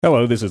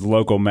Hello, this is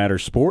Local Matter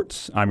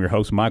Sports. I'm your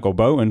host, Michael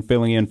Bowen,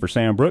 filling in for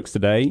Sam Brooks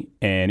today.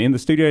 And in the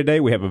studio today,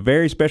 we have a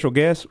very special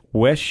guest,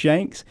 Wes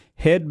Shanks,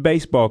 head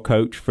baseball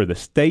coach for the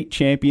state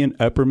champion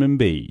Upperman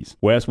Bees.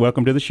 Wes,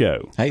 welcome to the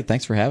show. Hey,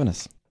 thanks for having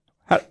us.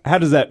 How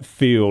does that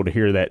feel to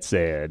hear that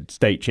said,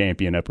 state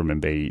champion Upperman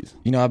Bees?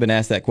 You know, I've been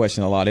asked that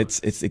question a lot.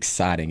 It's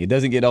exciting. It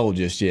doesn't get old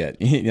just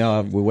yet. You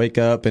know, we wake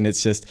up and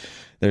it's just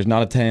there's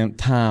not a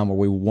time where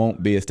we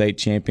won't be a state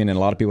champion, and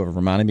a lot of people have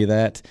reminded me of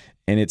that.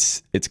 And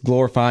it's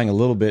glorifying a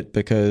little bit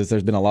because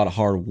there's been a lot of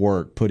hard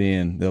work put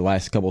in the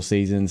last couple of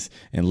seasons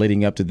and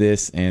leading up to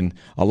this. And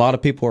a lot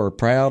of people are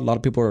proud. A lot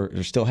of people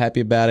are still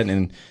happy about it,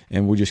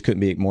 and we just couldn't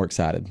be more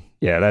excited.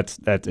 Yeah, that's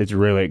it's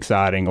really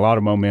exciting. A lot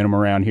of momentum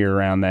around here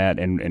around that,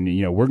 and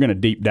you know we're going to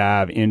deep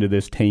dive into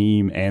this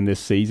team and this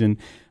season.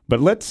 But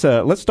let's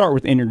start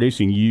with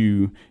introducing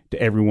you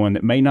to everyone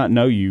that may not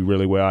know you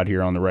really well out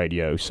here on the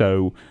radio.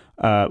 So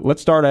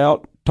let's start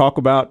out, talk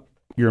about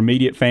your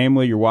immediate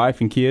family, your wife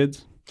and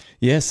kids.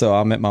 Yeah, so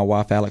I met my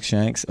wife, Alex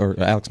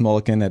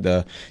Mulliken, at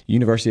the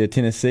University of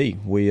Tennessee.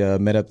 We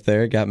met up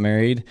there, got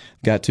married,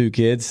 got two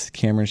kids,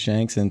 Cameron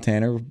Shanks and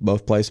Tanner,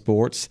 both play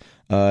sports.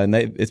 And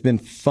it's been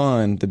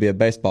fun to be a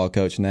baseball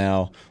coach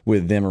now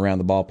with them around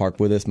the ballpark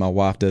with us. My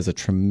wife does a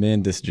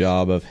tremendous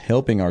job of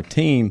helping our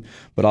team,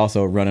 but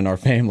also running our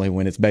family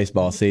when it's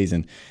baseball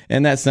season.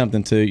 And that's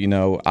something too, you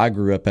know, I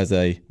grew up as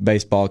a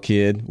baseball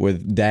kid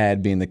with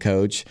dad being the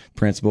coach,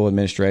 principal,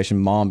 administration,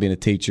 mom being a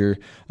teacher,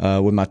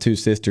 with my two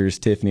sisters,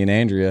 Tiffany and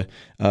Andrea.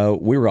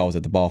 We were always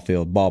at the ball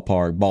field,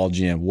 ballpark, ball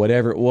gym,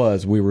 whatever it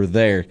was, we were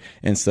there.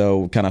 And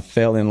so kind of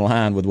fell in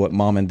line with what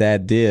mom and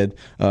dad did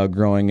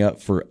growing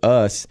up for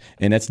us.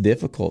 And that's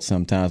difficult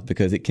sometimes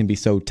because it can be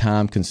so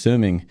time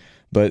consuming.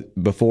 But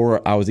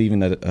before I was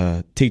even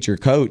a teacher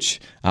coach,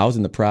 I was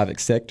in the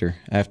private sector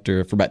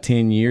for about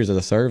 10 years as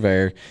a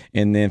surveyor,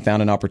 and then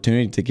found an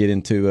opportunity to get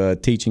into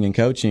teaching and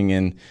coaching,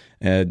 and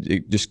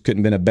it just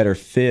couldn't have been a better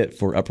fit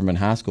for Upperman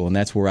High School. And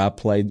that's where I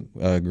played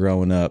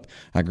growing up.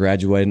 I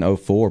graduated in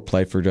 2004,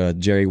 played for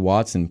Jerry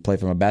Watson, played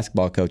for my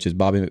basketball coaches,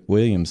 Bobby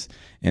McWilliams.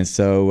 And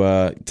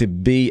so to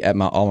be at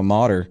my alma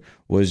mater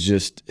was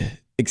just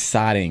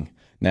exciting.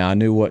 Now, I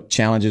knew what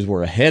challenges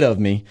were ahead of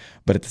me,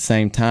 but at the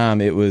same time,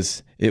 it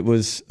was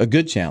a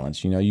good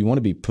challenge. You know, you want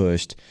to be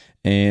pushed.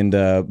 And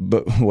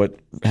but what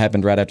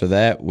happened right after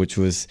that, which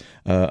was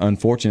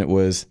unfortunate,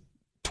 was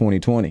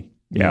 2020,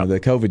 you know, the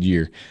COVID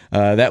year.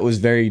 That was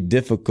very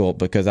difficult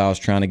because I was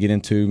trying to get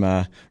into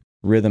my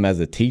rhythm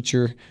as a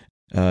teacher,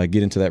 get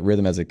into that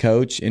rhythm as a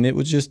coach, and it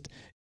was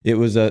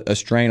a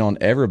strain on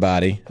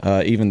everybody,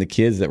 even the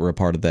kids that were a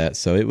part of that.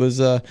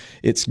 So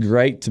it's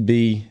great to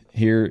be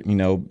here, you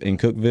know, in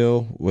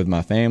Cookeville with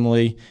my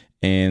family,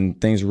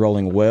 and things are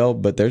rolling well,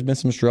 but there's been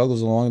some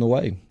struggles along the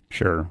way.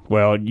 Sure.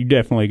 Well, you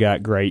definitely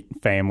got great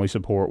family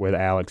support with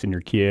Alex and your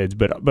kids,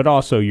 but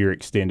also your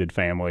extended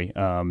family,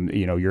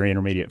 you know, your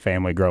intermediate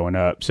family growing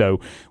up.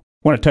 So I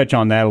want to touch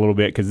on that a little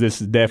bit because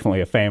this is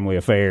definitely a family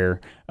affair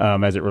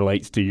as it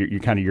relates to your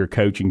kind of your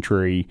coaching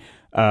tree.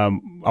 I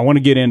want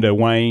to get into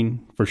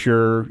Wayne for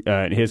sure,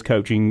 his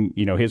coaching,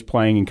 you know, his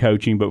playing and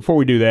coaching. But before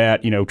we do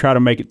that, you know, try to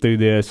make it through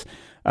this.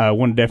 I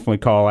want to definitely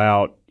call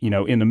out, you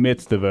know, in the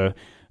midst of a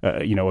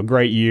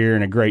great year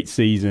and a great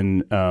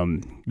season,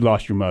 you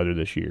lost your mother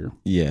this year.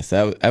 Yes,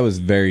 that was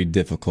very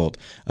difficult.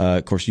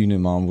 Of course, you knew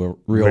Mom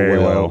very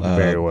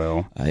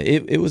well.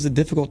 It was a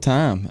difficult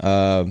time.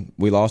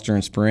 We lost her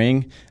in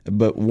spring,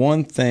 but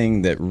one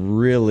thing that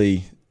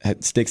really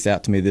sticks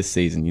out to me this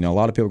season, you know, a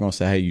lot of people are going to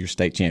say, hey, you're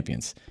state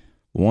champions.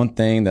 One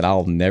thing that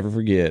I'll never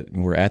forget,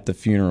 we're at the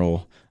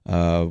funeral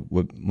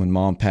when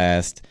Mom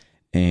passed,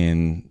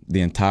 and the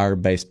entire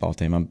baseball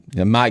team.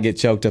 I might get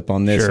choked up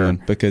on this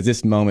one because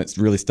this moment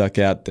really stuck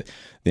out.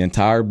 The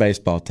entire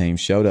baseball team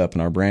showed up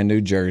in our brand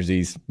new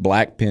jerseys,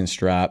 black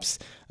pinstripes,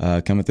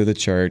 coming through the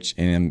church,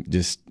 and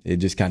it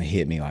just kind of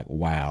hit me like,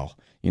 wow.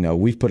 You know,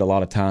 we've put a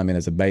lot of time in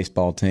as a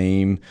baseball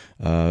team,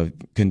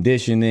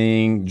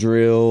 conditioning,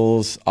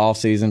 drills,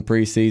 off-season,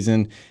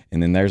 preseason,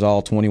 and then there's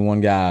all 21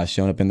 guys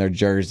showing up in their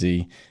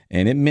jersey,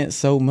 and it meant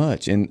so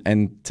much.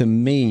 And to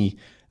me,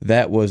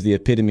 that was the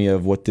epitome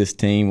of what this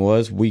team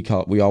was. We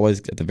always,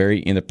 at the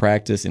very end of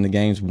practice in the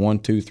games, 1,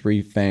 2,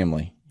 3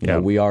 family. You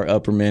know, we are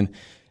Upperman,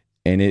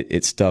 and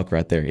it stuck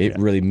right there. It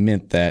really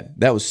meant that.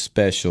 That was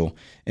special.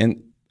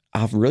 And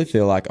I really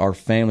feel like our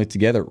family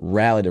together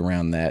rallied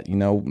around that. You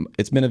know,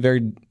 it's been a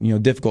very, you know,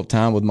 difficult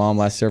time with Mom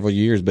last several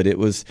years, but it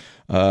was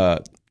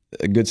a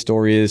good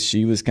story is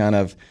she was kind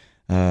of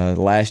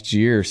last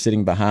year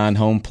sitting behind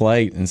home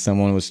plate, and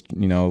someone was,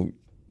 you know,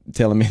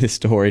 telling me this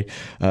story.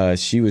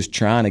 She was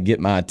trying to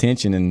get my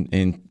attention,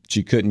 and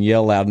she couldn't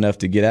yell loud enough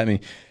to get at me.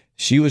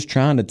 She was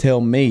trying to tell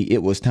me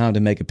it was time to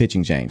make a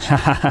pitching change.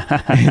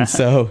 and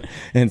so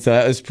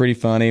that was pretty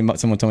funny.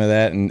 Someone told me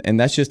that, and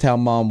that's just how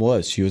Mom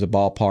was. She was a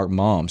ballpark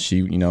mom. She,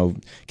 you know,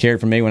 cared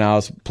for me when I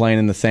was playing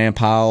in the sand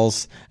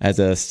piles as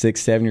a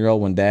 6,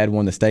 7-year-old when Dad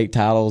won the state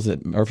titles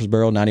at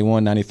Murfreesboro,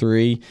 91,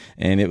 93.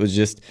 And it was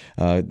just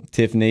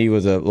Tiffany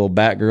was a little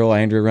bat girl,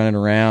 Andrea running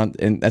around,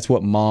 and that's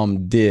what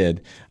Mom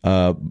did.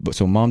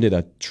 So Mom did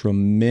a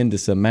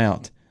tremendous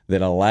amount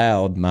that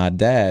allowed my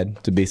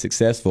dad to be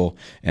successful.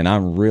 And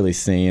I'm really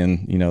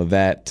seeing,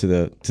 that to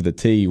the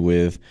T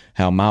with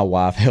how my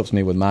wife helps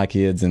me with my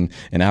kids and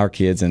our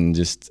kids, and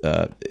just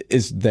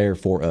is there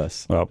for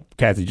us. Well,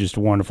 Kathy's just a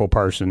wonderful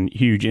person,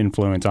 huge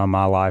influence on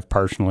my life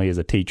personally as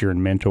a teacher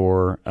and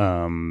mentor.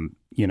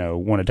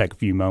 Want to take a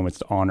few moments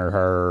to honor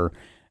her.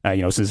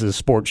 Since it's a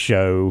sports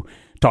show,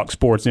 talk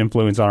sports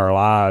influence on our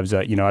lives.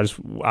 I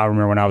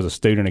remember when I was a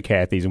student at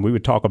Kathy's, and we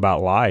would talk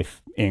about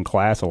life in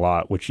class a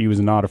lot, which she was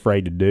not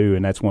afraid to do,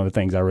 and that's one of the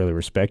things I really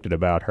respected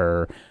about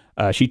her.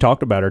 She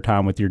talked about her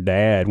time with your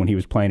dad when he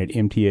was playing at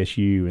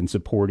MTSU and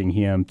supporting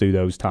him through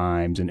those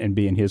times and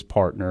being his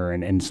partner,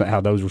 and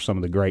how those were some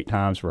of the great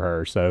times for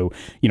her. So,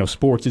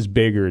 sports is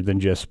bigger than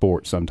just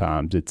sports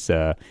sometimes. It's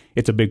a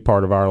big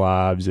part of our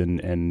lives,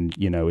 and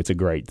it's a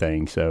great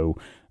thing. So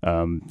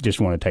just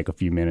want to take a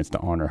few minutes to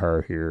honor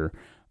her here.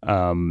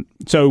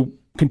 So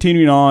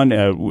continuing on,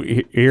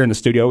 here in the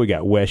studio, we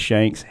got Wes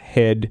Shanks,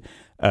 head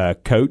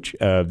coach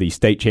of the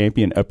state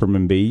champion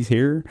Upperman Bees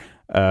here.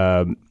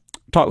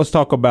 Let's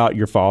talk about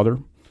your father.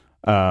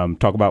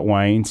 Talk about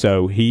Wayne.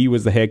 So he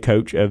was the head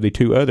coach of the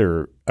two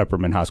other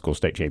Upperman High School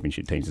state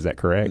championship teams. Is that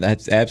correct?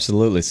 That's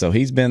absolutely. So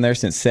he's been there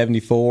since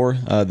 '74.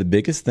 The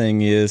biggest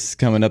thing is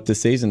coming up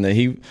this season that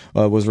he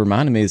was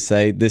reminding me to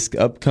say this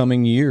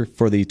upcoming year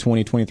for the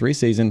 2023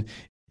 season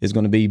is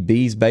going to be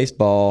Bees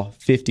baseball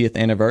 50th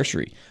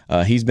anniversary.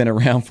 He's been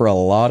around for a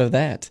lot of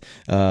that,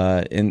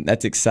 and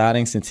that's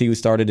exciting since he was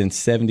started in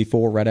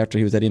 '74, right after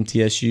he was at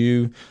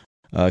MTSU.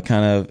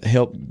 Kind of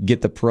helped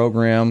get the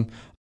program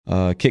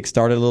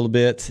kick-started a little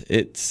bit.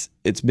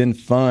 It's been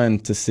fun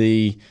to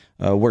see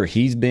where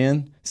he's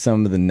been,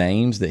 some of the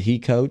names that he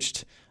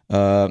coached,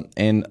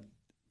 and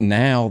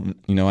now,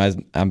 as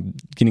I'm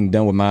getting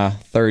done with my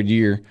third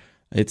year,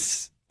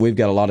 we've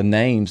got a lot of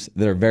names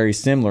that are very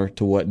similar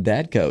to what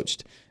Dad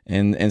coached,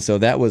 and so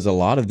that was a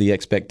lot of the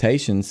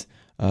expectations.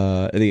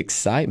 The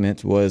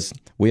excitement was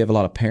we have a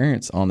lot of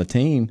parents on the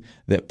team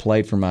that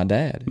played for my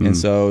dad. And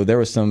so there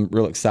was some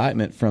real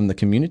excitement from the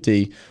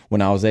community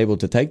when I was able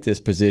to take this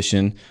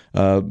position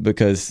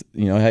because,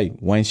 hey,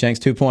 Wayne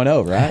Shanks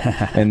 2.0,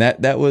 right? And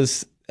that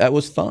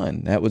was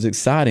fun. That was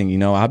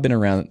exciting. I've been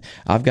around.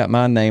 I've got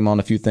my name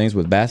on a few things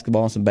with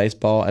basketball and some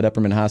baseball at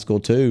Upperman High School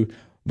too,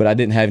 but I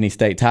didn't have any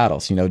state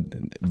titles. Dana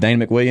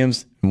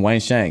McWilliams and Wayne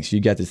Shanks, you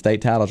got the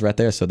state titles right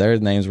there, so their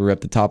names were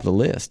up the top of the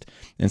list.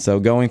 And so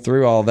going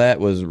through all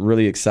that was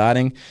really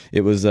exciting.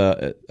 It was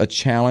a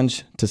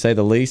challenge, to say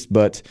the least,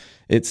 but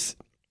it's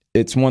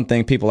one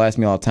thing people ask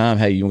me all the time,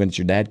 hey, you want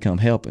your dad come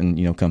help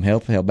and, come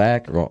help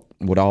back, or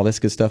with all this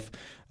good stuff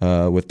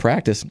with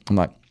practice? I'm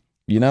like,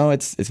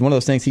 it's one of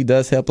those things. He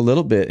does help a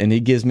little bit, and he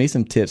gives me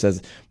some tips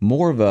as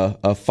more of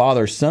a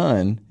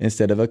father-son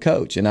instead of a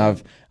coach. And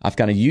I've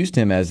kind of used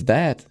him as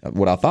that,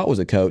 what I thought was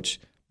a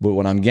coach, but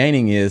what I'm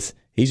gaining is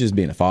he's just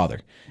being a father.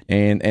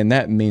 And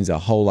that means a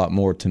whole lot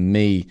more to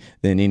me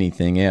than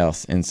anything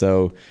else. And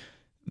so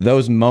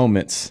those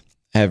moments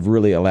have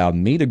really allowed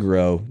me to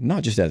grow,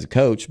 not just as a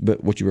coach,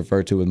 but what you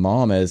refer to with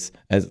Mom as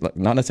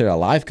not necessarily a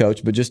life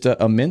coach, but just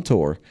a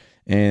mentor.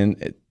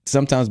 And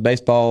sometimes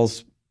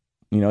baseball's,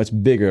 it's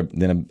bigger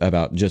than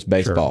about just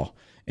baseball. Sure.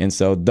 And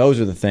so those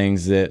are the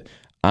things that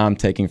I'm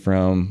taking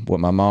from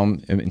what my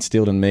mom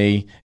instilled in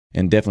me,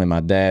 and definitely my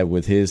dad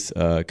with his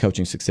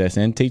coaching success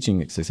and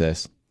teaching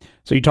success.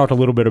 So you talked a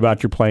little bit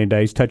about your playing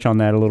days. Touch on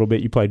that a little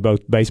bit. You played both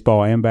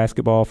baseball and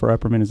basketball for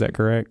Upperman. Is that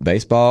correct?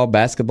 Baseball,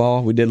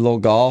 basketball. We did a little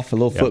golf, a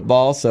little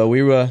football. So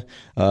we were,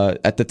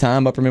 at the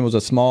time, Upperman was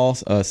a small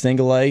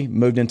single A,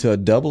 moved into a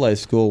double A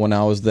school when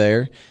I was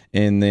there.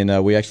 And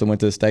then we actually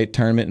went to the state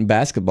tournament in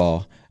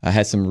basketball. I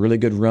had some really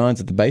good runs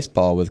at the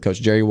baseball with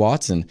Coach Jerry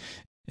Watson.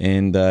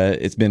 And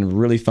it's been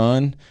really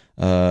fun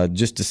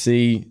just to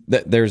see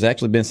that there's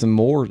actually been some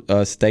more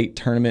state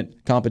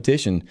tournament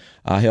competition.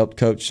 I helped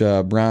Coach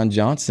Brian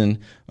Johnson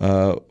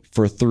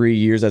for 3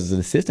 years as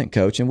an assistant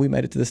coach, and we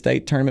made it to the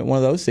state tournament one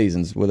of those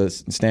seasons with a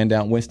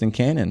standout Winston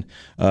Cannon.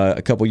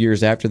 A couple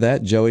years after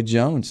that, Joey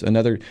Jones,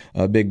 another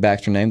big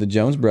Baxter name, the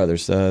Jones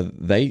brothers,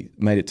 they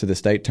made it to the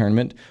state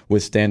tournament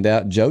with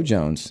standout Joe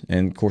Jones.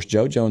 And, of course,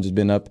 Joe Jones has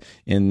been up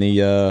in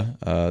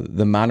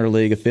the minor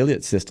league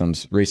affiliate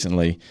systems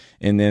recently.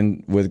 And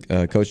then with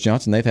Coach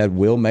Johnson, they've had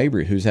Will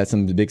Mabry, who's had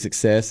some big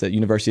success at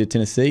University of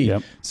Tennessee.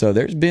 Yep. So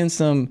there's been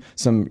some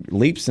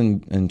leaps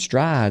and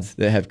strides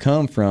that have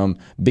come from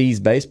Bees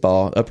baseball,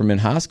 Upperman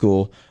High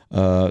School,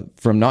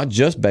 from not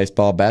just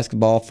baseball,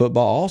 basketball,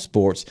 football, all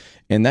sports.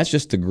 And that's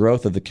just the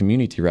growth of the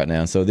community right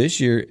now. So this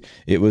year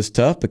it was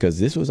tough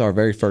because this was our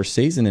very first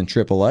season in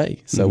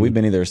AAA. So we've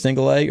been either a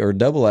single A or a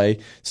double A,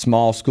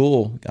 small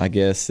school, I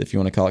guess, if you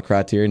want to call it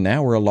criteria.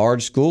 Now we're a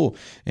large school,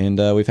 and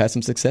we've had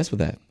some success with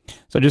that.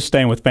 So just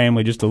staying with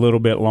family just a little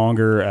bit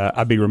longer,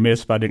 I'd be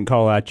remiss if I didn't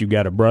call out you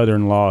got a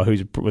brother-in-law who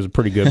was a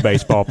pretty good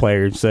baseball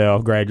player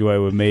himself,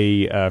 graduated with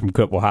me from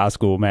Cookeville High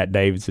School. Matt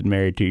Davidson,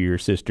 married to your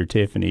sister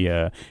Tiffany.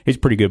 He's a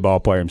pretty good ball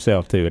player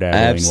himself, too, at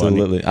Abilene.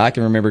 Absolutely. I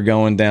can remember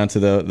going down to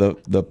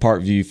the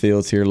Parkview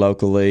fields here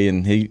locally,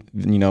 and he,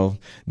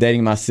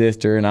 dating my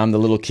sister, and I'm the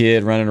little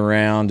kid running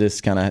around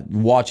just kind of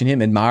watching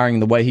him, admiring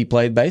the way he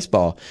played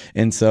baseball.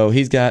 And so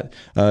they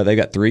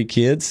got 3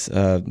 kids,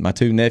 my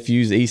 2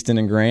 nephews, Easton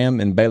and Graham,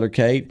 and Baylor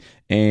Kate.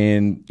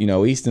 And,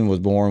 Easton was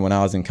born when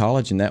I was in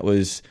college, and that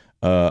was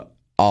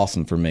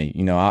awesome for me.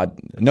 I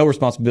no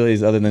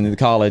responsibilities other than the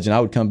college, and I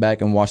would come back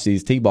and watch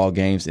these T-ball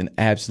games and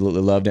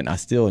absolutely loved it. And I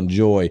still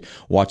enjoy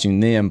watching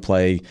them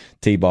play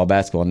T-ball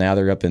basketball. Now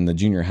they're up in the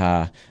junior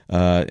high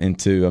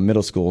into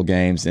middle school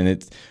games, and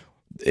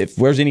if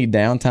there's any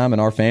downtime in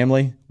our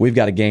family, we've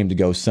got a game to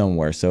go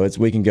somewhere. So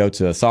we can go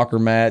to a soccer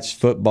match,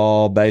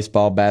 football,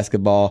 baseball,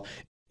 basketball.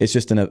 It's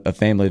just a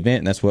family event,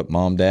 and that's what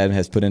Mom, Dad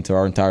has put into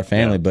our entire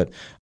family. Yeah. But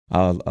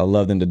I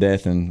love them to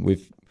death, and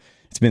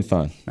it's been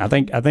fun. I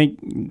think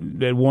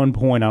at one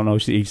point, I don't know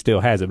if he still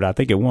has it, but I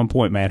think at one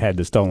point Matt had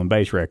the stolen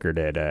base record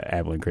at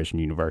Abilene Christian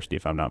University,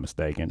 if I'm not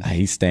mistaken.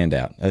 He's a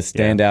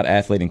standout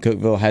athlete in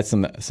Cookeville. Had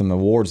some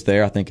awards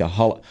there. I think the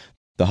Hall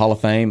of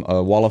Fame,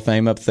 a Wall of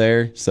Fame up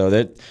there. So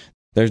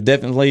there's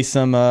definitely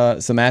some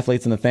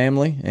athletes in the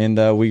family,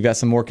 and we've got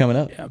some more coming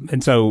up. Yeah.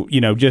 And so,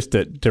 just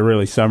to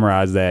really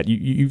summarize that,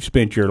 you've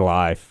spent your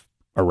life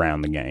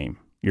around the game.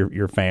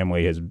 Your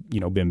family has,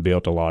 been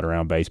built a lot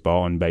around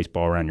baseball, and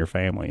baseball around your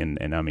family.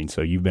 And I mean,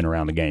 so you've been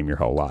around the game your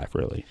whole life,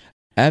 really.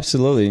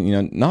 Absolutely.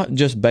 Not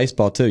just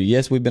baseball, too.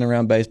 Yes, we've been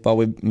around baseball.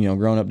 We've,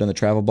 grown up, done the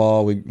travel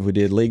ball. We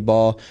did league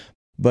ball.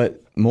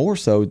 But more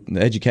so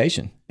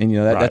education. And,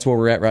 that's where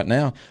we're at right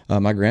now.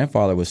 My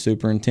grandfather was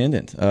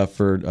superintendent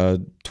for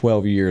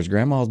 12 years.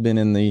 Grandma's been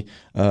in the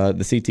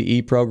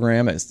CTE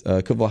program at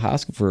Cookeville High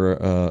School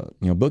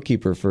for,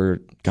 bookkeeper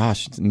for,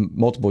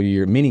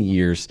 many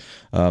years.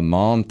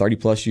 Mom,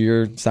 30-plus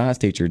year science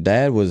teacher.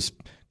 Dad was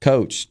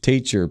coach,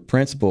 teacher,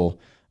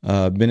 principal,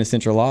 been in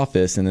central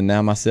office. And then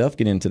now myself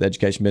get into the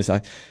education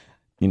business.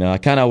 I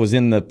kind of was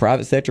in the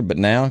private sector, but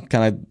now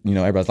kind of,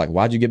 everybody's like,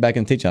 why'd you get back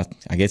into teaching?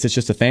 I guess it's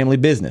just a family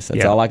business.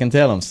 That's all I can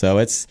tell them. So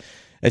it's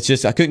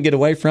just, I couldn't get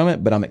away from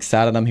it, but I'm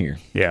excited I'm here.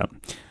 Yeah.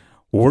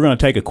 Well, we're going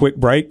to take a quick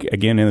break.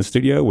 Again, in the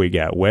studio, we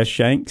got Wes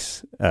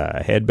Shanks,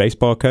 head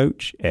baseball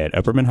coach at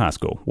Upperman High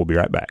School. We'll be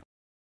right back.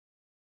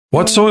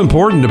 What's so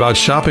important about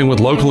shopping with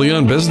locally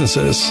owned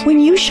businesses?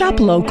 When you shop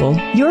local,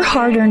 your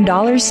hard-earned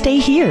dollars stay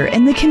here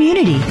in the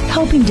community,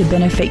 helping to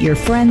benefit your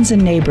friends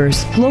and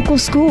neighbors, local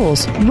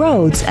schools,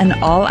 roads, and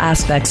all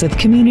aspects of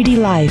community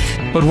life.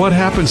 But what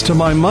happens to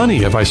my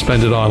money if I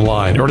spend it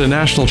online or at a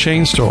national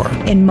chain store?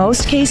 In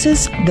most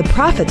cases, the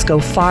profits go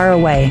far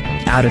away,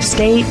 out of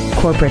state,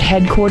 corporate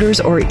headquarters,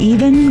 or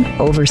even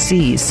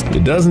overseas.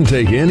 It doesn't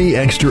take any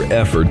extra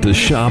effort to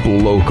shop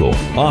local.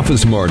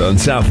 Office Mart on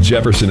South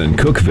Jefferson and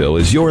Cookeville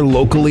is your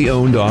locally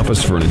owned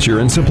office furniture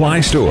and supply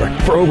store.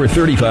 For over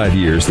 35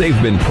 years, they've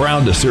been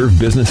proud to serve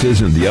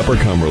businesses in the Upper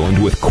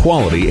Cumberland with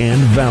quality and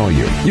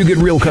value. You get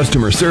real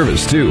customer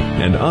service too,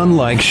 and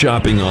unlike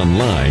shopping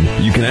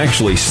online, you can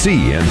actually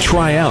see and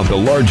try out the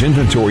large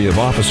inventory of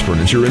office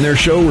furniture in their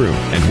showroom.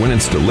 And when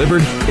it's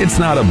delivered, it's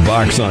not a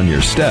box on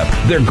your step.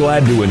 They're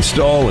glad to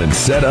install and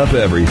set up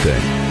everything.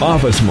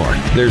 Office Mart.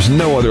 There's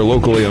no other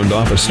locally owned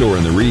office store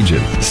in the region.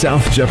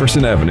 South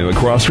Jefferson Avenue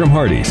across from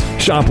Hardee's.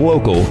 Shop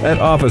local at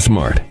Office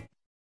Mart.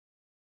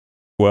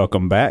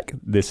 Welcome back.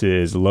 This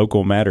is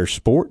Local Matters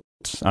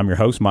Sports. I'm your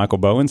host, Michael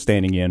Bowen,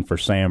 standing in for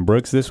Sam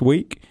Brooks this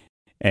week.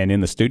 And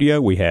in the studio,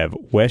 we have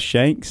Wes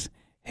Shanks,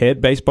 head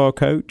baseball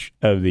coach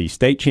of the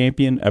state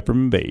champion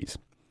Upperman Bees.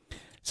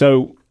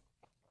 So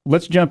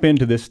let's jump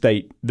into this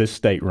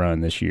state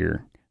run this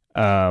year.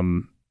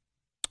 Well,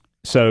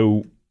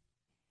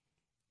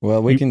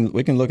 we can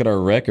look at our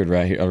record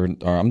right here. Or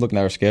I'm looking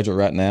at our schedule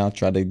right now.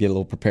 Try to get a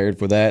little prepared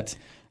for that.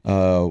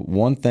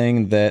 One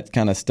thing that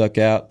kind of stuck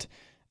out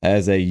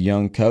as a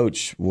young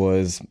coach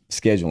was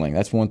scheduling.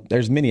 That's one.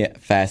 There's many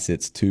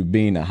facets to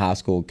being a high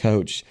school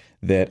coach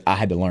that I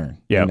had to learn.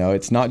 Yep.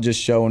 It's not just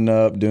showing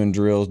up, doing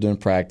drills, doing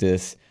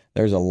practice.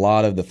 There's a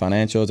lot of the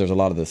financials. There's a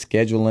lot of the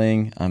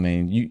scheduling. I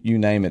mean, you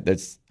name it.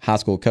 That's high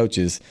school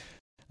coaches.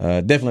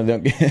 Definitely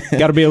don't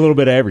got to be a little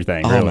bit of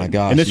everything. Really. Oh my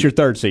gosh! And this is your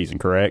third season,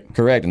 correct?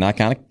 Correct. And I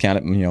kind of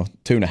counted,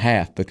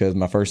 2.5 because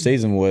my first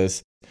season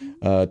was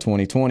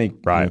 2020,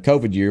 right?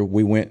 COVID year.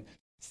 We went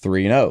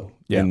 3-0.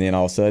 Yeah. And then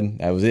all of a sudden,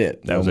 that was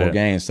it. No more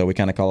games. So we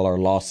kind of call it our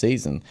lost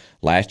season.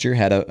 Last year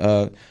had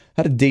a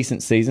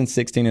decent season,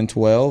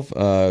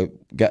 16-12.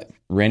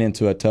 Ran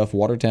into a tough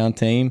Watertown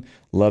team.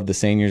 Loved the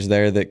seniors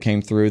there that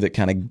came through that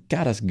kind of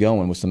got us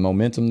going with some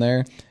momentum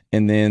there.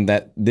 And then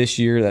this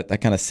year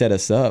that kind of set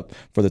us up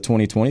for the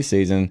 2020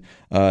 season,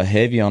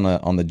 heavy on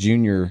the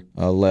junior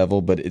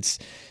level. But it's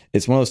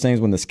one of those things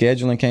when the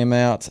scheduling came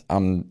out,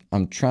 I'm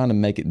trying to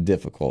make it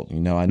difficult.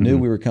 I knew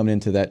we were coming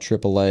into that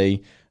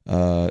AAA.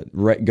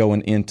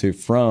 Going into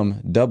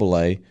from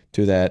AA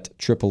to that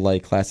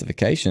AAA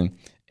classification,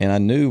 and I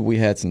knew we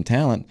had some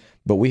talent,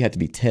 but we had to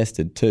be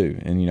tested too.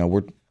 And,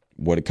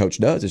 what a coach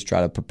does is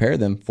try to prepare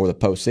them for the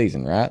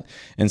postseason, right?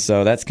 And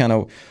so that's kind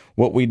of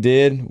what we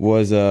did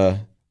was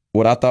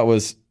what I thought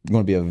was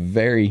going to be a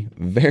very,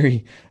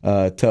 very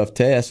tough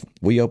test.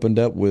 We opened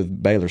up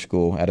with Baylor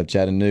School out of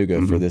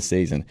Chattanooga for this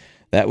season.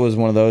 That was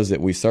one of those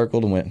that we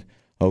circled and went,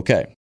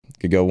 okay,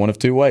 could go one of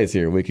two ways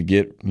here. We could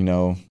get,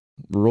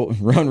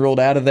 ruled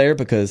out of there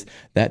because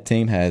that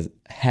team has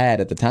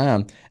had at the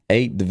time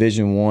 8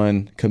 Division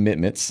I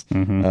commitments,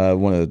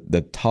 one of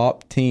the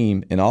top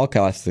team in all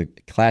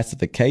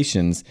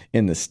classifications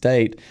in the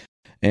state.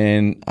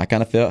 And I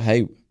kind of felt,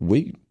 hey,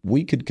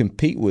 we could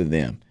compete with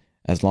them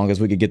as long as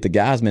we could get the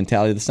guys'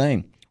 mentality the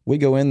same. We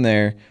go in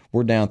there,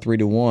 we're down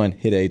 3-1,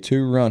 hit a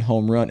 2-run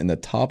home run in the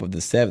top of the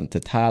 7th to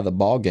tie the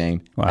ball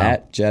game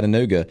at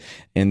Chattanooga.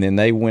 And then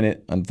they win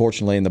it,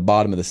 unfortunately, in the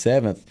bottom of the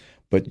 7th.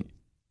 But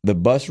the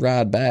bus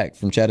ride back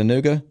from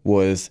Chattanooga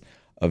was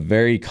a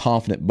very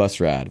confident bus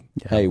ride.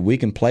 Yeah. Hey, we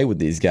can play with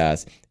these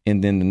guys.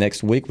 And then the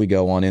next week we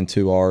go on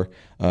into our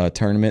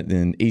tournament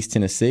in East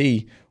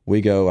Tennessee. We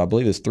go, I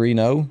believe it's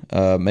 3-0,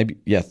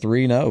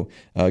 3-0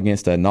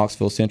 against a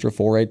Knoxville Central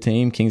 4A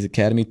team, Kings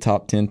Academy,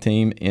 top 10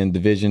 team in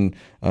Division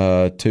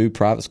II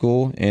private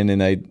school, and then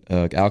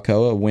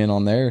Alcoa win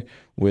on there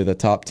with a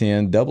top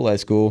 10 AA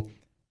school.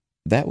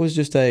 That was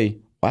just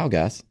wow,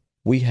 guys,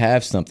 we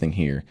have something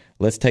here.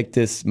 Let's take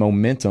this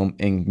momentum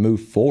and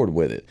move forward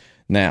with it.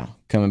 Now,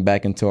 coming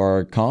back into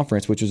our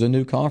conference, which was a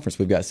new conference,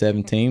 we've got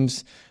 7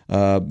 teams,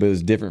 but it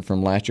was different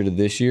from last year to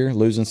this year,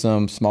 losing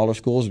some smaller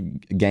schools,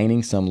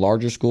 gaining some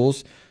larger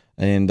schools.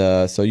 And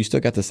so you still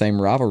got the same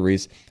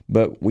rivalries,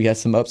 but we had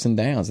some ups and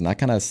downs. And I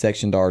kind of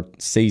sectioned our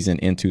season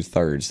into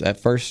thirds. That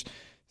first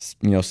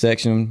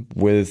section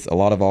with a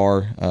lot of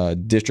our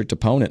district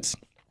opponents,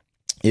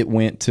 it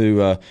went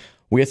to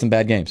we had some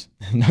bad games.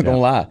 I'm not going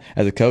to lie.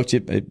 As a coach,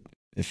 if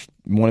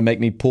you want to make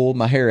me pull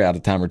my hair out a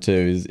time or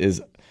two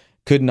is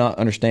could not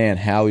understand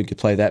how we could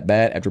play that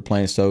bad after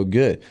playing so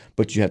good.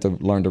 But you have to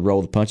learn to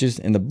roll the punches,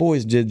 and the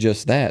boys did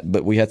just that.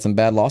 But we had some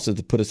bad losses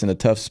to put us in a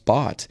tough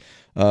spot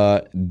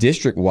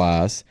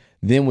district-wise.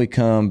 Then we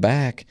come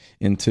back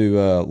into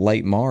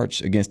late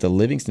March against a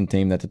Livingston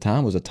team that at the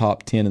time was a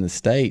top 10 in the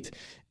state,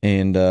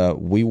 and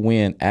we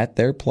win at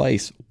their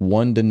place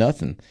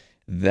 1-0.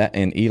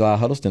 And Eli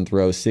Huddleston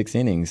throws 6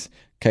 innings.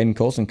 Caden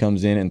Colson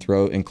comes in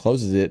and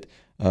closes it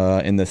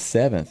in the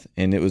 7th,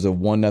 and it was a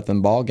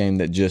 1-0 ball game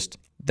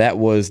that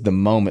was the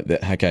moment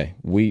that, okay,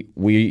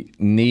 we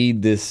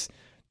need this.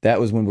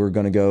 That was when we were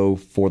going to go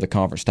for the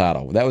conference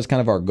title. That was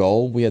kind of our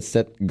goal. We had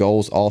set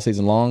goals all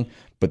season long,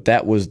 but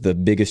that was the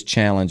biggest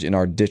challenge in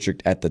our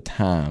district at the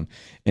time.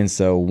 And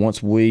so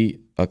once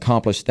we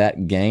accomplished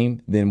that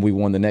game, then we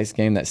won the next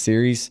game, that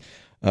series.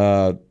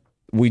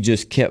 We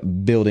just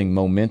kept building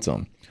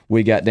momentum.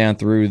 We got down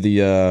through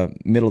the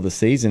middle of the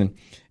season,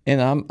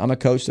 and I'm a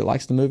coach that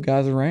likes to move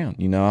guys around.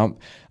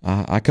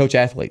 I coach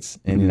athletes,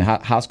 and in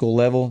high school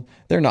level,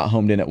 they're not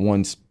homed in at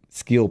one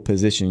skill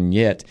position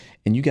yet,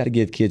 and you got to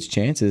give kids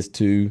chances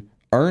to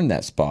earn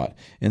that spot.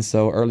 And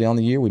so early on in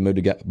the year, we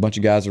moved a bunch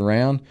of guys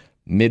around.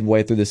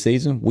 Midway through the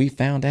season, we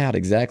found out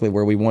exactly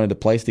where we wanted to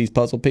place these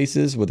puzzle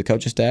pieces with the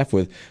coaching staff,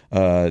 with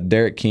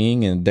Derek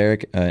King and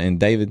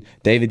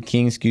David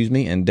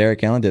King, and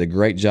Derek Allen did a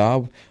great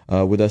job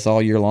with us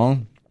all year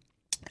long.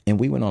 And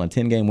we went on a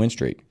 10-game win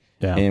streak.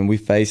 Yeah. And we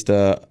faced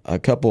a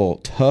couple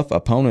tough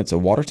opponents, a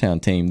Watertown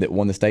team that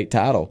won the state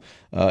title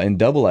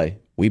in AA.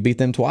 We beat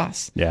them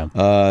twice. Yeah.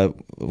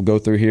 We'll go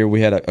through here.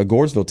 We had a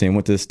Gordonsville team,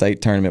 went to the state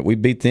tournament. We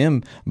beat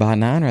them by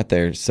 9 right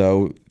there.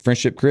 So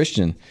Friendship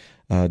Christian,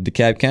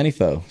 DeKalb County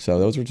foe. So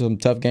those were some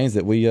tough games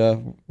that we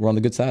were on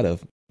the good side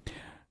of.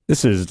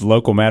 This is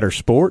Local Matter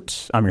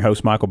Sports. I'm your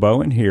host, Michael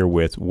Bowen, here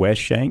with Wes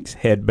Shanks,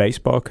 head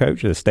baseball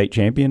coach of the state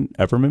champion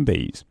Upperman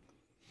Bees.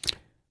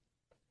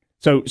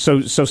 So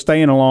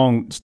staying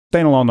along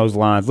those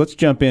lines, let's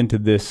jump into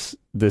this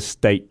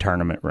state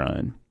tournament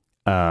run.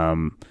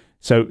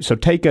 So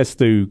take us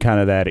through kind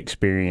of that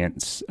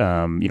experience.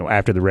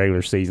 After the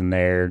regular season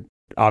there,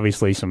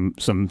 obviously some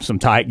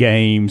tight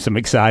games, some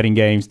exciting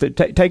games.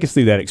 Take us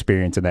through that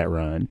experience and that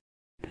run.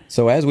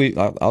 So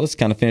I'll just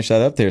kind of finish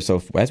that up there.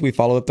 So as we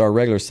follow up to our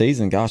regular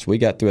season, gosh, we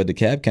got through a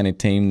DeKalb County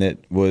team that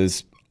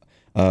was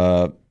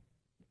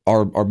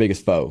our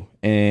biggest foe,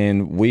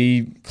 and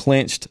we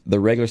clinched the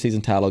regular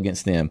season title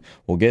against them.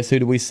 Well, guess who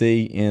do we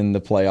see in the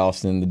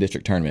playoffs in the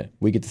district tournament?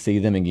 We get to see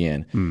them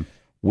again.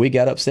 We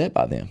got upset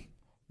by them.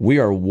 We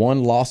are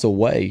 1 loss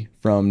away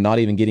from not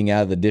even getting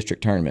out of the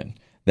district tournament.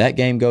 That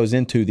game goes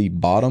into the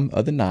bottom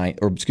of the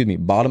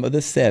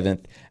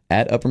 7th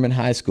at Upperman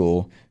High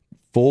School.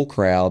 Full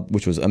crowd,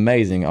 which was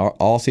amazing.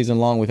 All season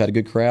long, we've had a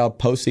good crowd.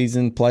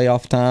 Postseason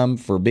playoff time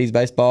for Bees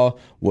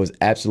baseball was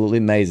absolutely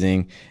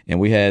amazing. And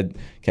we had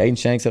Caden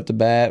Shanks up to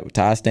bat,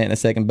 Ty Stanton at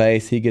second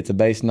base. He gets a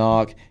base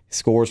knock,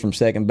 scores from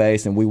second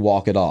base, and we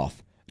walk it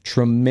off.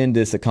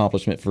 Tremendous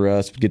accomplishment for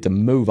us. We get to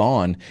move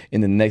on.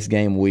 In the next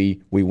game,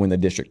 we win the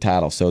district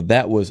title. So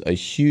that was a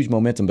huge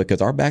momentum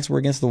because our backs were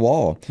against the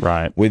wall.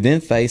 Right. We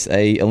then face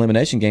a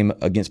elimination game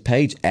against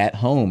Page at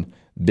home.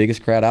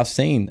 biggest crowd I've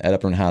seen at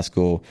Upperman High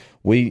School.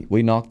 We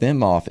knocked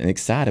them off and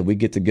excited. We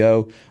get to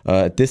go.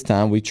 At this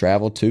time, we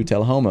travel to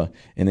Tullahoma.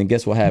 And then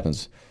guess what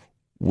happens?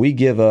 We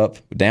give up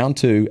down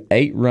to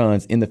 8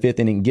 runs in the 5th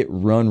inning, get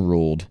run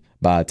ruled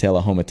by a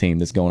Tullahoma team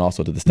that's going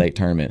also to the state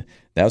tournament.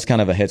 That was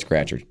kind of a head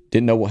scratcher.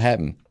 Didn't know what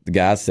happened. The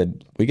guys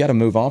said, we got to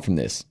move on from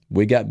this.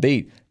 We got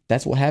beat.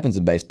 That's what happens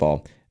in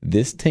baseball.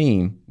 This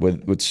team,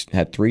 which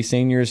had 3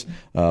 seniors,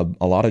 a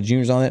lot of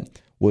juniors on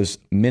it, was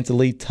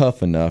mentally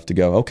tough enough to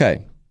go,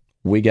 okay,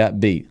 we got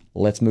beat.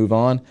 Let's move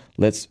on.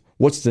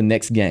 What's the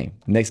next game?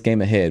 Next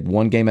game ahead,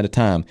 one game at a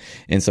time.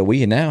 And so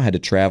we now had to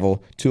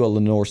travel to a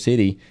Lenoir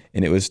City,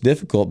 and it was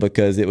difficult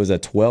because it was a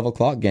 12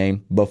 o'clock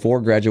game before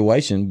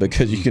graduation,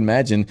 because you can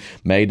imagine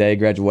May Day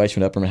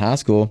graduation at Upperman High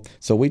School.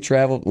 So we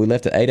traveled. We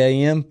left at 8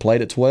 a.m.,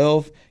 played at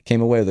 12,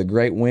 came away with a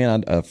great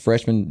win. A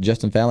freshman,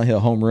 Justin Fallon, hit a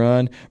home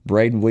run.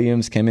 Braden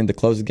Williams came in to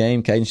close the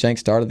game. Caden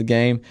Shanks started the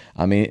game.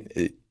 I mean,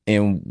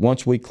 and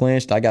once we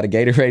clinched, I got a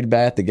Gatorade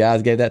bath. The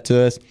guys gave that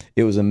to us.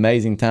 It was an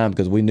amazing time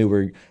because we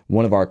knew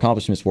one of our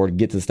accomplishments were to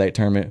get to the state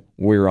tournament.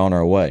 We were on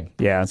our way.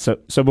 Yeah.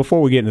 So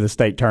before we get into the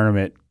state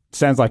tournament,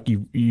 sounds like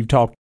you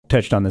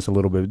touched on this a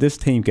little bit. This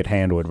team could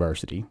handle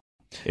adversity,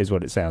 is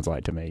what it sounds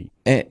like to me.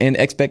 And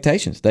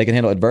expectations. They can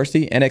handle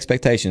adversity and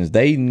expectations.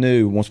 They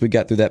knew once we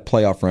got through that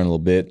playoff run a little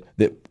bit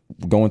that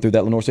going through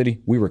that Lenoir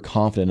City, we were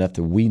confident enough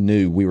that we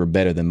knew we were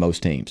better than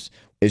most teams.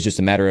 It's just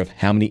a matter of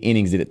how many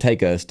innings did it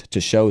take us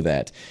to show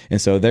that. And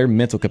so their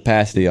mental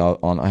capacity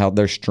on how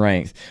their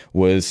strength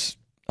was,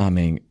 I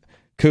mean,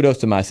 kudos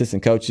to my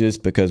assistant coaches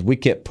because we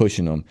kept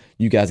pushing them.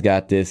 You guys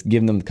got this,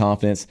 giving them the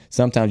confidence.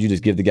 Sometimes you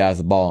just give the guys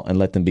the ball and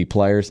let them be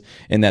players,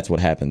 and that's what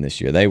happened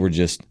this year. They were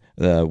just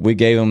we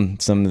gave them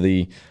some of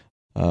the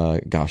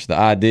the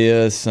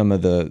ideas, some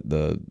of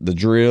the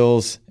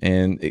drills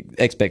and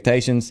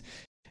expectations,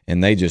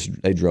 and they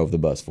drove the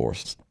bus for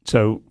us.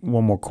 So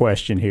one more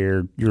question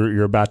here.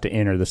 You're about to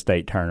enter the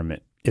state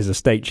tournament. Is a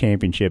state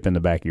championship in the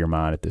back of your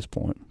mind at this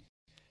point?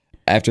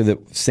 After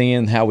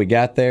seeing how we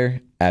got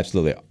there,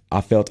 absolutely.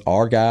 I felt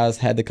our guys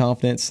had the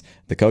confidence.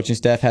 The coaching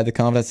staff had the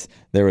confidence.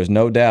 There was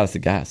no doubt. I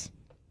said, guys,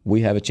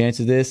 we have a chance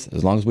of this.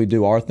 As long as we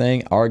do our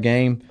thing, our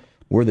game,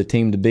 we're the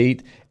team to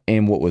beat.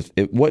 And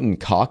it wasn't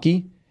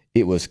cocky.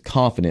 It was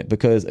confident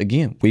because,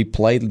 again, we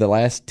played the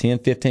last 10,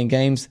 15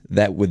 games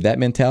with that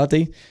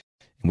mentality,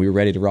 and we were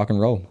ready to rock and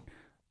roll.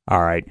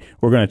 All right.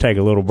 We're going to take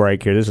a little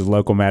break here. This is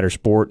Local Matter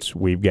Sports.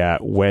 We've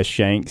got Wes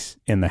Shanks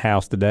in the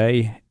house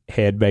today,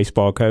 head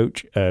baseball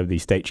coach of the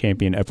state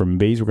champion Upperman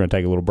Bees. We're going to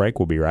take a little break.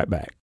 We'll be right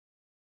back.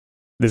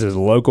 This is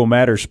Local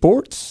Matter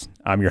Sports.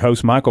 I'm your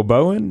host, Michael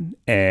Bowen,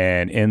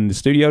 and in the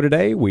studio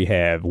today we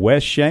have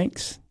Wes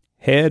Shanks,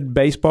 head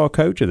baseball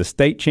coach of the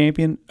state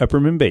champion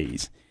Upperman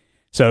Bees.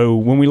 So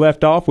when we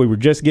left off, we were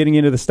just getting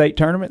into the state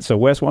tournament. So,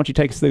 Wes, why don't you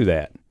take us through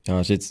that?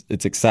 Gosh, it's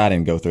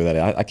exciting to go through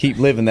that. I keep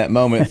living that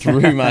moment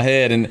through my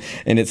head, and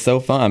it's so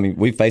fun. I mean,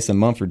 we faced a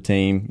Mumford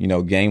team,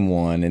 game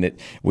 1, and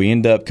we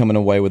end up coming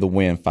away with a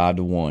win,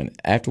 5-1.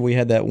 After we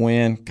had that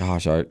win,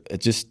 gosh,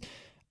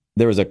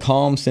 there was a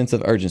calm sense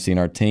of urgency in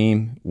our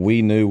team.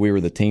 We knew we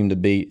were the team to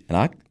beat, and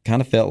I kind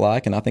of felt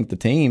like, and I think the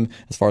team,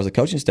 as far as the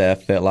coaching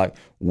staff, felt like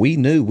we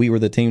knew we were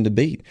the team to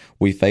beat.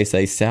 We faced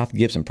a South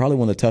Gibson, probably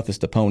one of the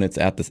toughest opponents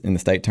in the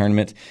state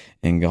tournament,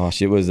 and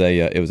gosh, it was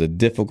a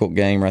difficult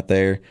game right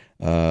there.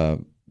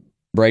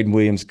 Braden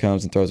Williams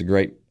comes and throws a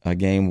great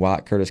game.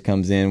 Wyatt Curtis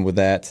comes in with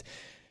that.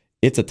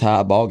 It's a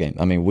tie ball game.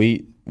 I mean,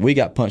 we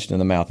got punched in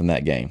the mouth in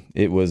that game.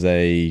 It was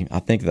I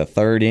think the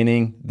 3rd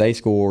inning, they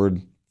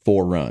scored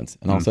 4 runs,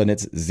 and all of a sudden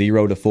it's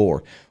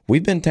 0-4.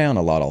 We've been down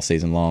a lot all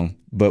season long,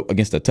 but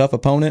against a tough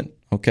opponent,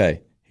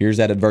 okay, here's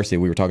that adversity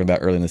we were talking about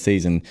early in the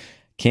season.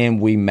 Can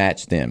we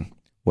match them?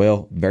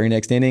 Well, very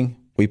next inning,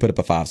 we put up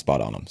a 5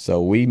 spot on them.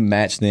 So we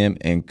matched them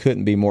and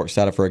couldn't be more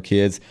excited for our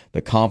kids.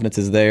 The confidence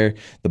is there.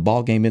 The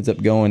ball game ends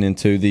up going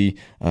into the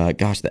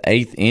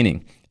 8th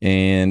inning,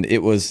 and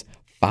it was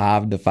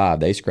 5-5.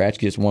 They scratch,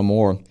 gets one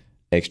more,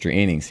 extra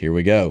innings. Here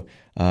we go.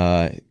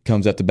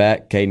 Comes up to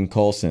bat, Caden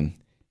Colson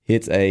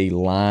hits a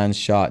line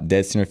shot,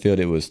 dead center field.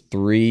 It was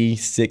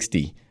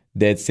 360,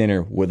 dead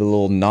center with a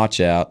little notch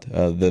out,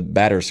 the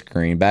batter's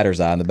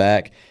eye in the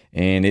back,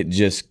 and it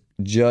just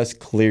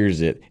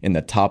clears it in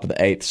the top of the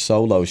 8th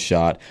solo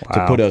shot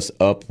to put us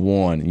up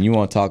 1. And you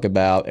want to talk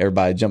about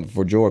everybody jumping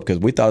for joy because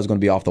we thought it was going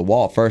to be off the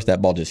wall at first.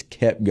 That ball just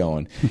kept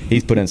going.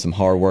 He's put in some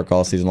hard work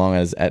all season long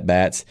as at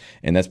bats,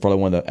 and that's probably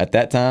one of at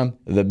that time,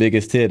 the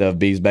biggest hit of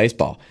Bees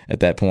baseball at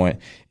that point.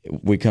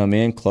 We come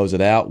in, close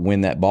it out,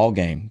 win that ball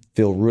game,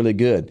 feel really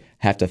good.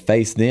 Have to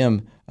face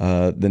them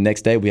the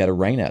next day. We had a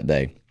rainout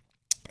day.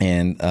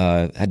 And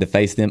had to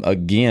face them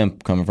again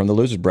coming from the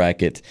loser's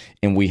bracket,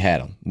 and we had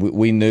them.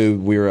 We knew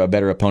we were a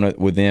better opponent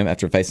with them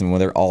after facing them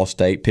with their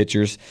all-state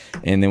pitchers.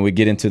 And then we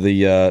get into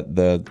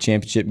the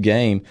championship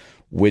game,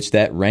 which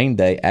that rain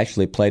day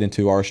actually played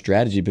into our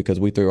strategy because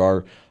we threw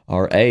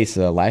our ace,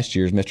 last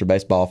year's Mr.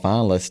 Baseball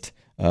finalist,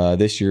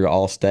 this year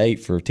all-state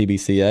for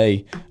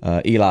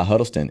TBCA, Eli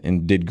Huddleston,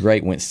 and did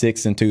great, went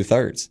 6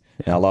 2/3.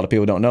 Now, a lot of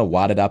people don't know,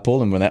 why did I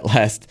pull him in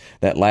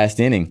that last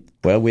inning?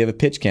 Well, we have a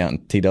pitch count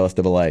in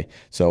TSAA.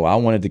 So I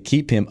wanted to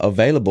keep him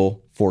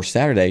available for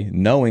Saturday,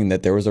 knowing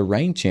that there was a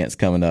rain chance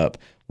coming up.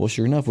 Well,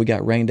 sure enough, we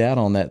got rained out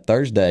on that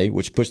Thursday,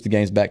 which pushed the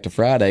games back to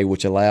Friday,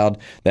 which allowed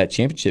that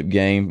championship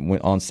game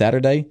on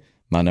Saturday,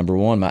 my number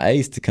one, my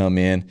ace, to come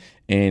in,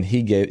 and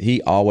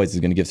he always is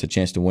going to give us a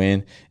chance to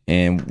win.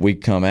 And we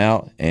come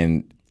out,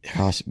 and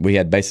gosh, we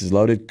had bases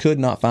loaded, could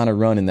not find a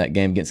run in that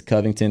game against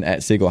Covington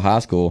at Siegel High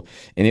School.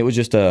 And it was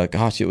just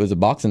it was a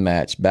boxing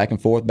match, back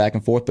and forth,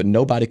 but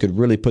nobody could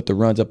really put the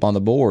runs up on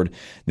the board.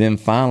 Then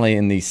finally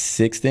in the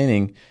 6th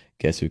inning,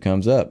 guess who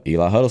comes up?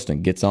 Eli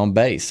Huddleston gets on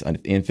base, an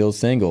infield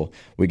single.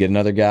 We get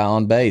another guy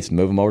on base,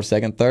 move him over to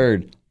second,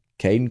 third.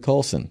 Caden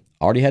Colson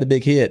already had a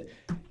big hit,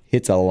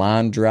 hits a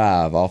line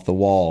drive off the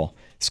wall,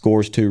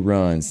 scores 2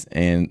 runs.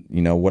 And,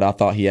 what I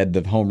thought he had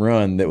the home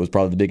run that was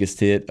probably the biggest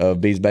hit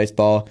of Bees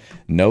baseball,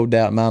 no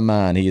doubt in my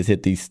mind he has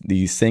hit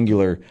the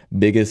singular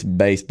biggest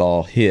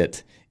baseball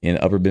hit in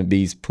Upper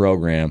Bees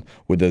program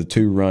with a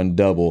 2-run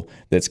double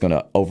that's going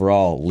to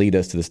overall lead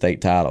us to the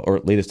state title, or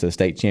lead us to the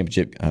state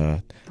championship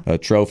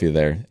trophy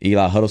there.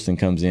 Eli Huddleston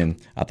comes in,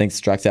 I think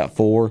strikes out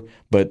 4,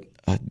 but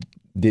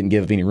didn't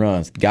give up any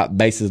runs. Got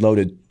bases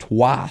loaded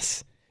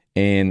twice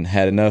and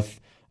had enough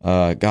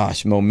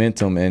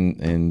momentum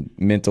and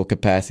mental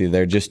capacity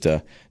there just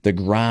to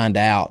grind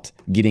out,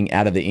 getting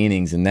out of the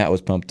innings, and that was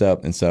pumped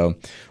up. And so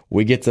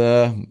we get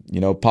to,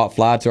 pop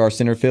fly to our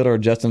center fielder,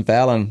 Justin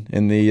Fallon,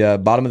 in the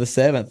bottom of the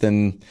 7th,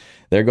 and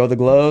there go the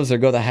gloves, there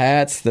go the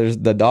hats, there's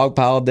the dog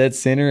pile dead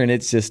center, and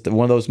it's just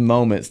one of those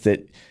moments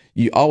that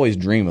you always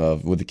dream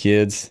of with the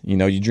kids.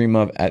 You dream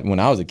of when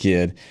I was a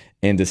kid.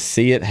 And to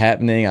see it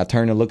happening, I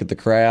turn to look at the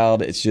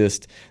crowd. It's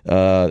just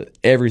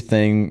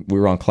everything. We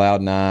were on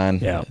cloud 9.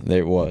 Yeah, there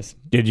it was.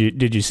 Did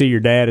you see your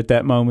dad at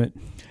that moment?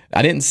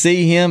 I didn't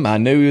see him. I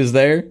knew he was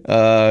there.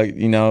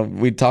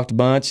 We talked a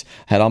bunch.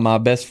 Had all my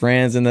best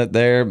friends in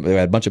there. We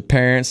had a bunch of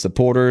parents,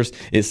 supporters.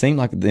 It seemed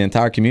like the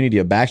entire community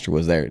of Baxter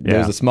was there. Yeah.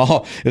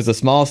 It was a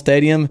small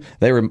stadium.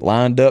 They were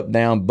lined up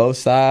down both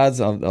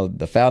sides of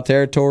the foul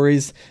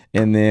territories.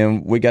 And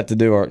then we got to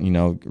do our,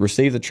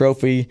 receive the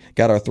trophy,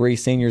 got our 3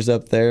 seniors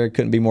up there.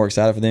 Couldn't be more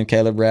excited for them.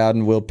 Caleb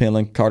Rowden, Will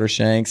Penland, Carter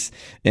Shanks.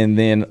 And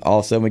then all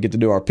of a sudden we get to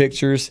do our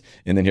pictures.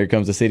 And then here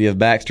comes the city of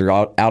Baxter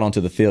out onto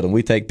the field. And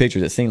we take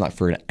pictures. It seemed like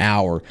for an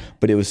hour,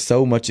 but it was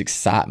so much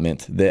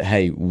excitement that,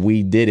 hey,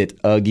 we did it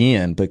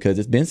again, because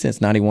it's been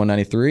since 91,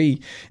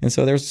 93. And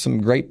so there's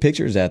some great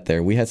pictures out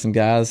there. We had some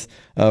guys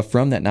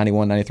from that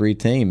 91, 93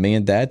 team. Me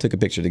and Dad took a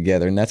picture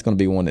together, and that's going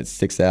to be one that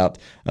sticks out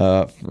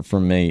for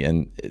me.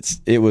 And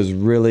it was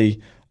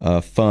really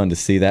fun to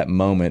see that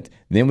moment.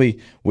 Then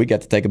we got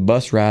to take a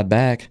bus ride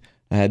back.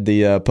 I had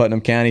the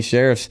Putnam County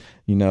Sheriffs,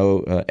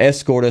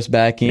 escort us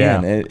back in,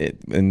 yeah.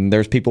 And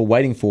there's people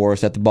waiting for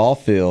us at the ball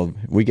field.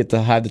 We get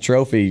to hide the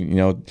trophy,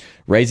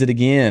 raise it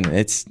again.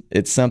 It's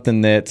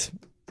something that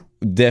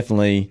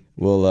definitely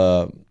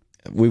will.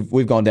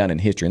 We've gone down in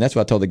history, and that's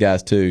what I told the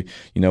guys too.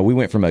 We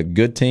went from a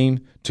good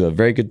team to a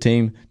very good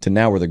team to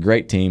now we're the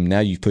great team. Now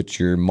you've put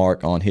your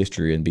mark on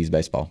history in Bees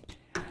baseball.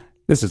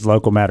 This is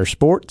Local Matter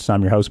Sports.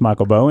 I'm your host,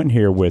 Michael Bowen,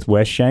 here with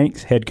Wes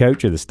Shanks, head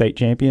coach of the state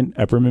champion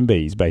Upperman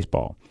Bees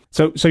baseball.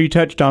 So you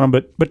touched on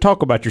them, but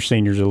talk about your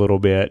seniors a little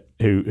bit,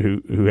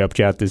 who helped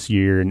you out this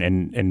year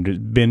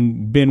and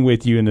been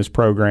with you in this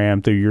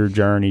program through your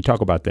journey.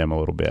 Talk about them a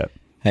little bit.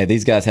 Hey,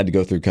 these guys had to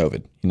go through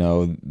COVID.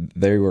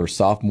 They were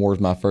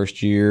sophomores my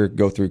first year,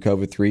 go through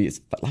COVID-3.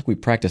 It's like we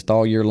practiced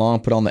all year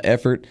long, put on the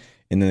effort,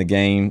 and then the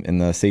game and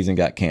the season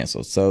got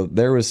canceled. So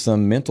there was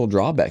some mental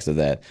drawbacks of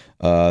that.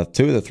 2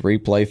 of the 3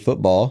 play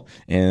football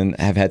and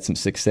have had some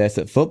success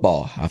at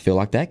football. I feel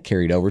like that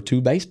carried over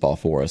to baseball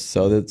for us,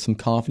 so there's some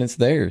confidence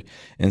there.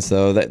 And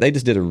so they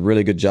just did a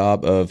really good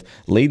job of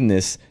leading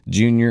this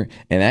junior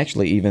and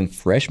actually even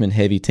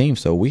freshman-heavy team.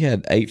 So we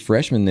had 8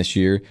 freshmen this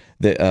year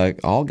that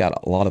all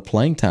got a lot of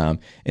playing time.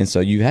 And so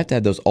you have to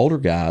have those older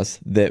guys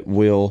that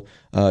will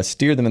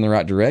steer them in the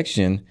right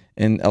direction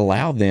and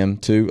allow them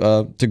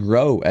to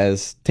grow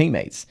as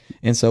teammates.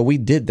 And so we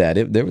did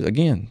that. There was,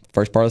 again,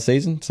 first part of the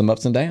season, some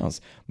ups and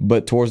downs.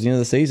 But towards the end of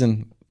the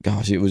season,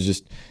 gosh, it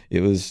was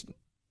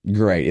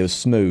great. It was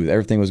smooth.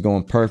 Everything was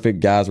going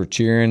perfect. Guys were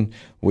cheering.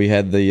 We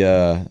had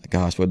the,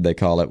 what did they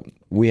call it?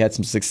 We had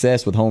some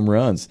success with home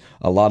runs,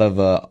 a lot of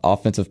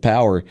offensive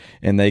power,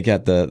 and they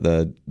got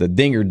the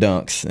dinger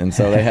dunks. And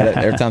so they had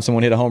every time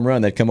someone hit a home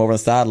run, they'd come over on the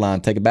sideline,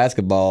 take a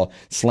basketball,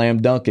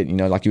 slam dunk it,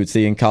 like you would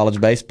see in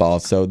college baseball.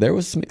 So there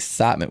was some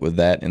excitement with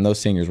that, and those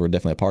seniors were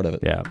definitely a part of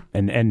it. Yeah,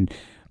 and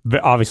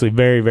obviously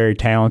very, very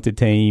talented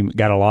team.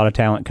 Got a lot of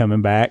talent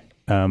coming back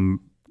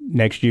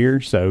next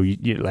year. So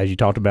as you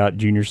talked about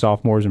junior,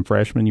 sophomores, and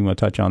freshmen, you want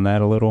to touch on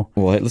that a little?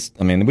 Well,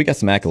 we got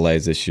some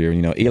accolades this year.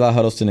 Eli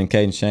Huddleston and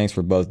Caden Shanks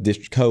were both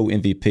district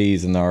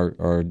co-MVPs in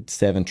our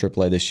 7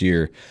 AAA this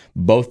year.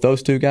 Both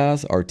those 2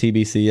 guys are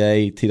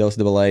TBCA,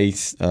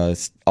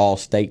 TSAA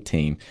all-state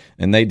team,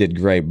 and they did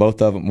great.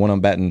 Both of them, one of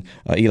them batting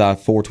Eli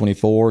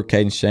 424,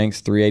 Caden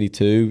Shanks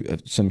 382,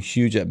 some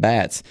huge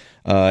at-bats.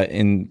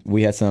 And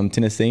we had some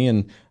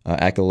Tennessean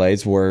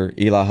accolades where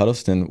Eli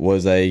Huddleston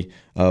was a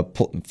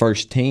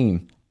first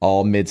team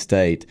all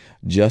mid-state.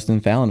 Justin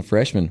Fallon,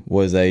 freshman,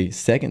 was a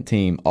second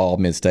team all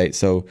mid-state.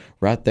 So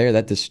right there,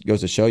 that just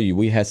goes to show you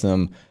we had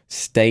some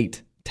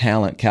state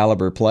talent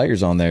caliber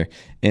players on there,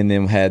 and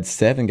then had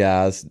 7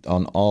 guys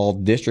on all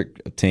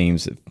district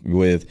teams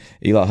with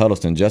Eli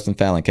Huddleston, Justin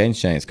Fallon, Caden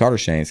Shanks, Carter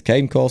Shanks,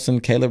 Caden Colson,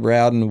 Caleb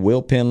Rowden,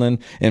 Will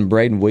Penland, and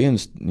Braden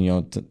Williams,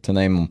 to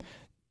name them.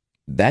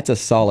 That's a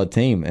solid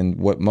team. And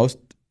what most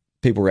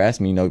people were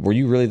asking me, were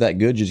you really that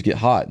good? You just get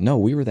hot? No,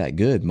 we were that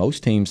good.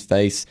 Most teams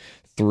face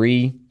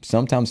 3,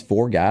 sometimes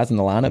 4 guys in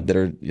the lineup that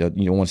are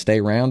want to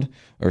stay around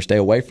or stay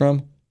away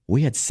from.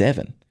 We had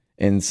 7,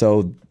 and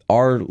so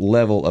our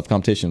level of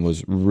competition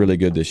was really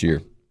good this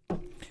year.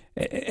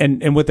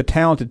 And with a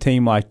talented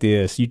team like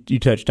this, you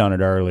touched on it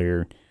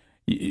earlier.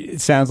 It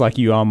sounds like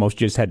you almost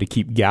just had to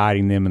keep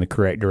guiding them in the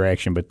correct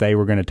direction, but they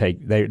were going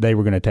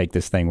to take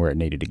this thing where it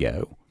needed to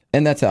go.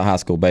 And that's how high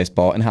school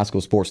baseball and high school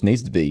sports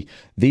needs to be.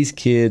 These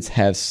kids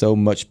have so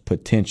much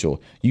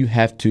potential. You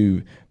have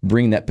to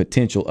bring that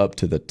potential up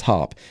to the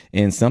top.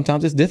 And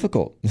sometimes it's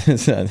difficult.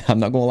 I'm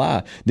not going to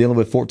lie. Dealing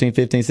with 14,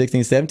 15,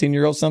 16,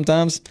 17-year-olds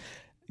sometimes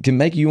can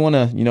make you want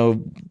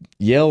to,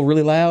 yell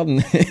really loud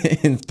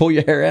and pull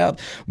your hair out.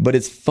 But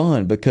it's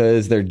fun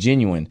because they're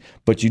genuine.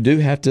 But you do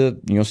have to,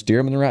 steer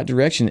them in the right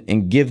direction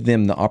and give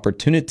them the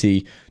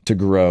opportunity to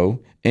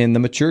grow and the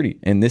maturity.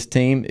 And this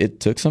team, it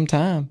took some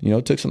time,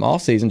 it took some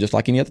off season, just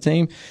like any other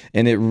team,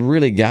 and it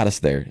really got us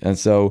there. And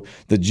so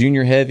the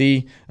junior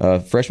heavy,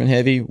 freshman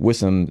heavy with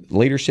some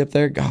leadership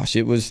there, gosh,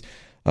 it was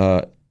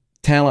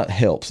talent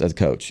helps as a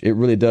coach. It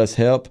really does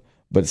help.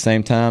 But at the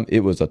same time,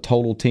 it was a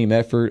total team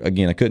effort.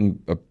 Again, I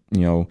couldn't,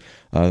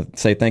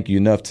 say thank you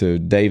enough to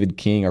David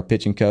King, our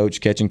pitching coach,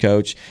 catching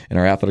coach, and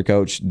our outfielder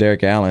coach,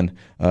 Derek Allen,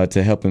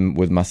 to help him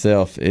with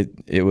myself.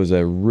 It was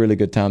a really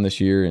good time this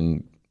year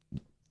and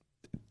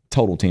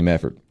total team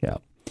effort. Yeah.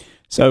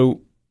 So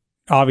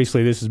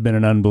obviously this has been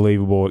an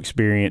unbelievable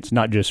experience,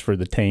 not just for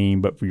the team,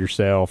 but for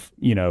yourself,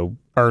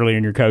 early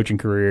in your coaching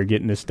career,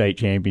 getting this state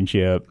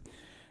championship.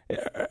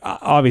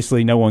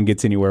 Obviously no one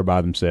gets anywhere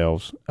by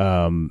themselves.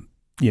 Are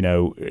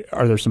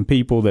there some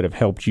people that have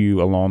helped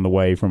you along the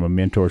way from a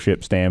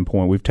mentorship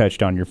standpoint? We've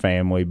touched on your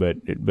family,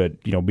 but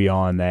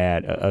beyond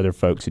that, other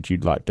folks that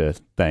you'd like to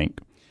thank?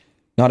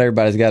 Not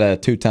everybody's got a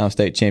 2-time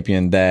state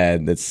champion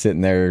dad that's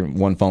sitting there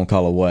one phone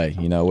call away.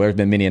 There's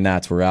been many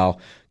nights where I'll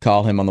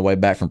call him on the way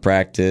back from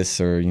practice,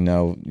 or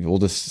we'll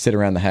just sit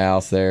around the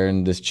house there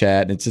and just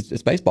chat.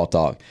 It's baseball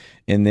talk.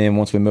 And then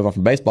once we move on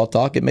from baseball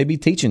talk, it may be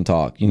teaching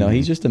talk.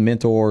 He's just a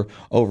mentor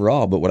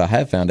overall. But what I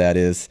have found out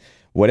is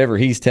whatever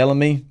he's telling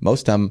me,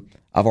 most of the time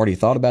I've already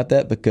thought about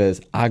that because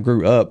I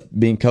grew up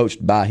being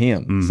coached by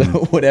him. Mm-hmm.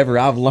 So whatever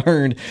I've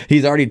learned,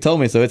 he's already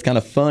told me. So it's kind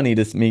of funny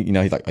to me.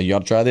 He's like, oh, you ought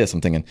to try this.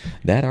 I'm thinking,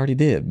 Dad already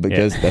did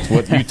because that's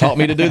what you taught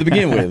me to do to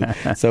begin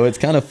with. So it's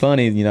kind of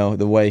funny,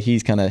 the way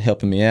he's kind of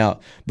helping me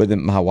out. But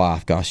then my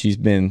wife, gosh, she's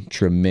been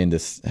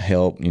tremendous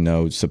help,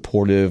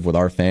 supportive with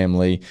our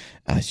family.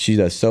 She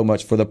does so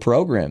much for the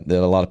program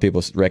that a lot of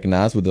people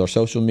recognize with our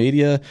social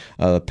media.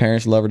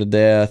 Parents love her to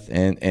death,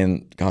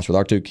 and gosh, with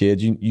our 2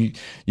 kids,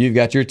 you've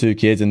got your 2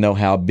 kids and know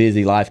how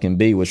busy life can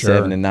be with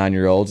 7 and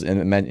 9-year-olds,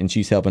 and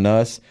she's helping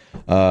us.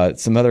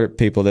 Some other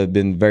people that have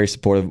been very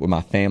supportive with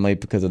my family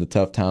because of the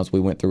tough times we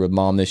went through with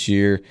Mom this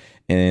year,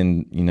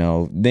 and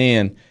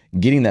then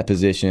getting that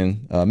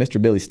position,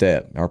 Mr. Billy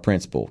Stepp, our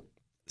principal,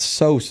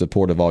 so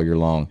supportive all year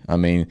long. I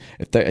mean,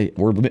 if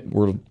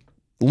we're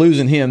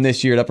losing him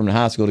this year at Upperman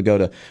High School to go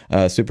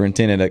to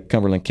superintendent at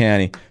Cumberland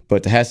County,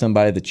 but to have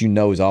somebody that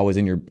is always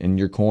in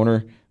your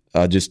corner,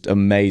 just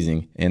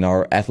amazing. And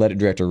our athletic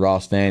director,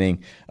 Ross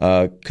Fanning,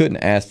 couldn't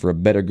ask for a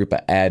better group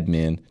of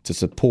admin to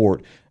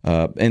support.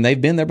 And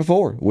they've been there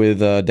before with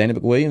Dana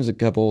McWilliams, a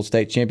couple of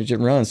state championship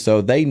runs.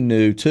 So they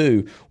knew,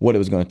 too, what it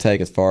was going to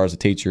take as far as a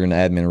teacher and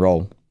admin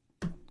role.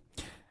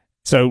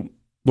 So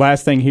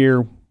last thing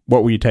here,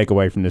 what will you take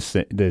away from this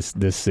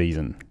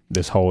season,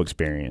 this whole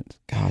experience?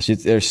 Gosh,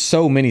 there's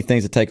so many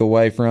things to take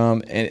away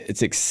from, and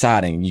it's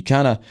exciting.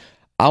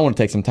 I want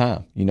to take some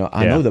time.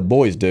 I know the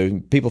boys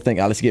do. People think,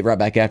 let's get right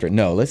back after it.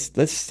 No, let's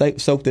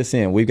soak this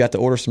in. We've got to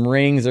order some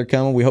rings. They're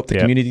coming. We hope the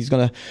community is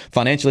going to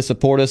financially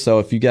support us. So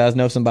if you guys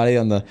know somebody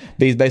on the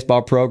Bees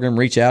Baseball program,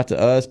 reach out to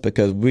us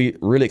because we're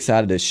really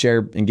excited to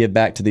share and give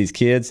back to these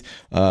kids.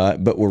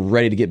 But we're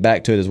ready to get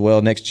back to it as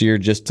well next year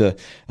just to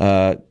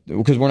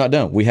because we're not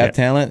done. We have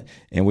talent,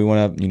 and we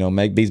want to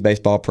make Bees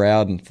Baseball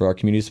proud and for our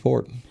community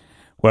support.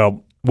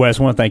 Well,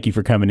 Wes, I want to thank you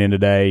for coming in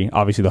today.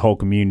 Obviously, the whole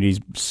community is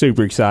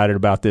super excited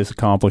about this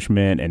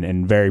accomplishment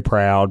and very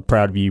proud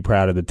of you,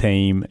 proud of the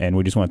team. And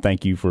we just want to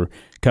thank you for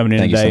coming in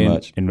today. Thank you so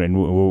much. And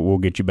we'll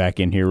get you back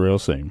in here real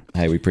soon.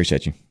 Hey, we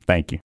appreciate you.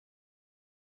 Thank you.